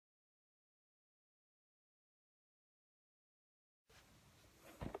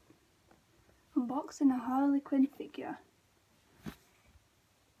Unboxing a Harley Quinn figure.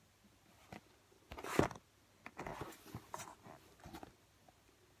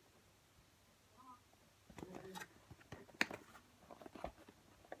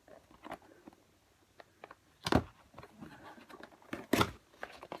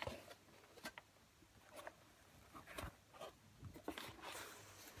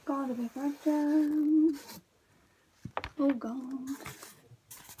 Gotta be fragile. Oh god.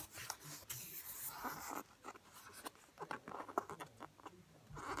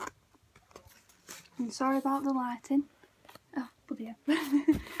 I'm sorry about the lighting. Oh, bloody hell.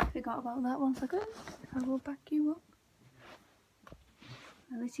 Forgot about that 1 second. I will back you up.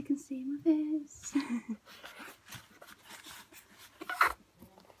 At least you can see my face.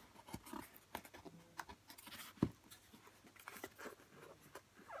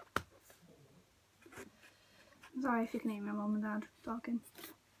 I'm sorry if you can hear my mum and dad talking.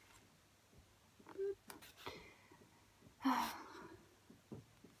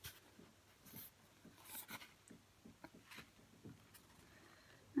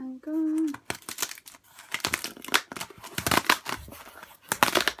 I'm gone.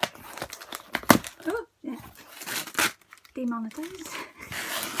 Oh, yeah. Demonetized.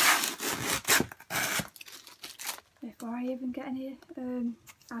 Before I even get any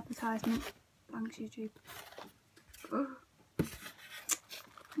advertisement. Thanks YouTube. Oh.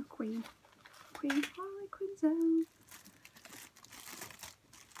 Queen Harley Quinn.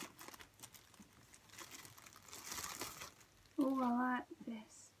 Oh, I like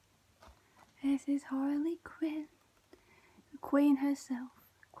this. This is Harley Quinn, the Queen herself.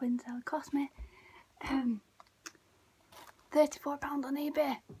 Quinzel. It cost me £34 on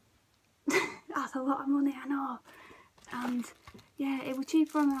eBay. That's a lot of money, I know. And yeah, it was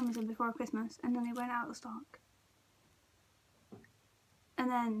cheaper on Amazon before Christmas, and then it went out of stock.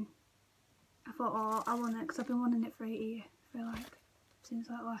 And then I thought, oh, I want it because I've been wanting it for 8 years, since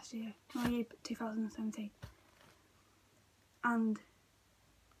like last year, or year 2017. And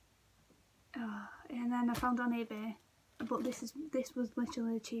then I found it on eBay, but this was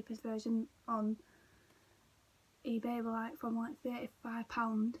literally the cheapest version on eBay, from like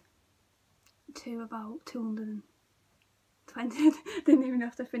 £35 to about 220. Didn't even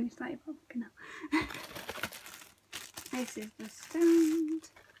have to finish that. No. This is the stand.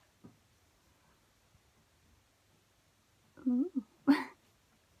 Ooh.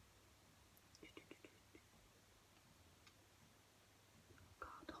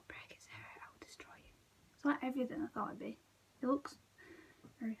 God, don't break its hair, I'll destroy you. It's like everything I thought it'd be. It looks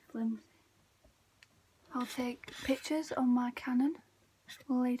very flimsy. I'll take pictures on my Canon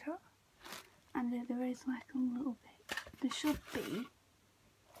later, and there is like a little bit. There should be.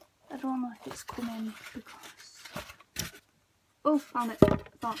 I don't know if it's coming because. Oh, found it.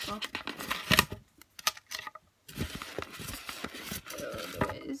 Thought so.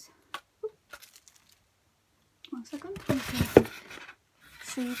 There is. 1 second. You can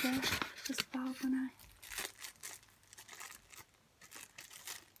see the spark when I.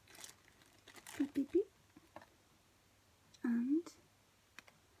 Beep beep beep. And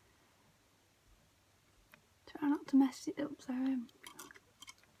try not to mess it up. So I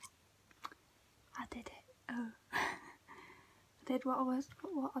did it. Oh. I did what I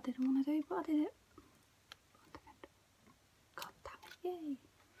didn't want to do, but I did it. God damn it, yay.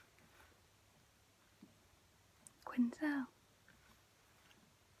 Quinzel.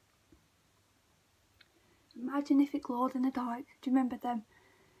 Imagine if it glowed in the dark. Do you remember them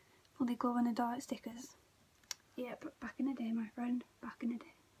funny glow in the dark stickers? Yeah, but back in the day, my friend, back in the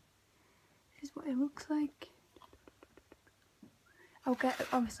day. This is what it looks like. I'll get,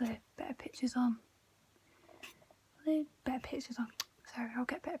 obviously, better pictures on. Better pictures on. Sorry, I'll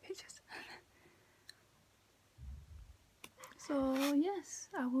get better pictures. So yes,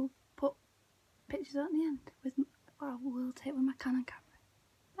 I will put pictures at the end with. I will take with my Canon camera.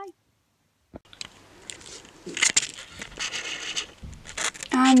 Bye.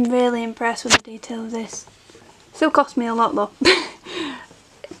 I'm really impressed with the detail of this. Still cost me a lot though.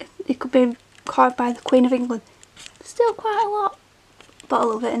 It could be carved by the Queen of England. Still quite a lot, but I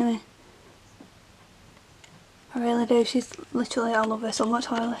love it anyway. I really do. She's literally, I love her so much,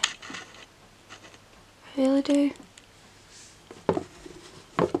 Harley. I really do.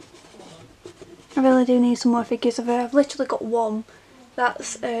 I really do need some more figures of her. I've literally got one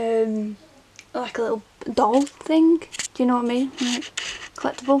that's like a little doll thing. Do you know what I mean? Like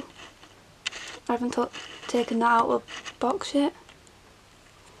collectible. I haven't taken that out of the box yet.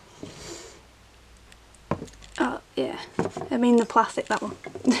 Oh yeah, I mean the plastic, that one.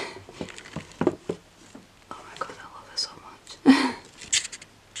 Oh my god, I love her so much.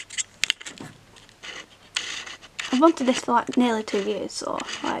 I've wanted this for like nearly 2 years, so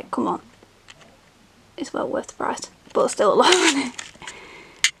like, come on. It's well worth the price, but still a lot of money.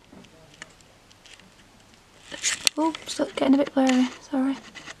 Oh, still getting a bit blurry, sorry.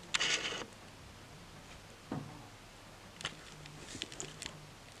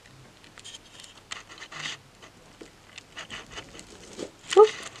 Ooh.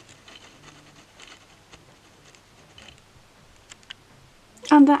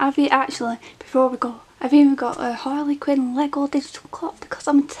 And I've actually, before we go, I've even got a Harley Quinn Lego digital clock because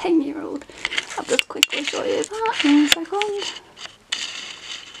I'm a 10-year-old. I'll just quickly show you that in a second.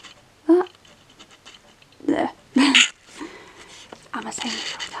 That. There. I'm a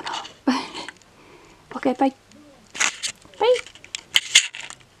 10-year-old, I know. Okay, bye.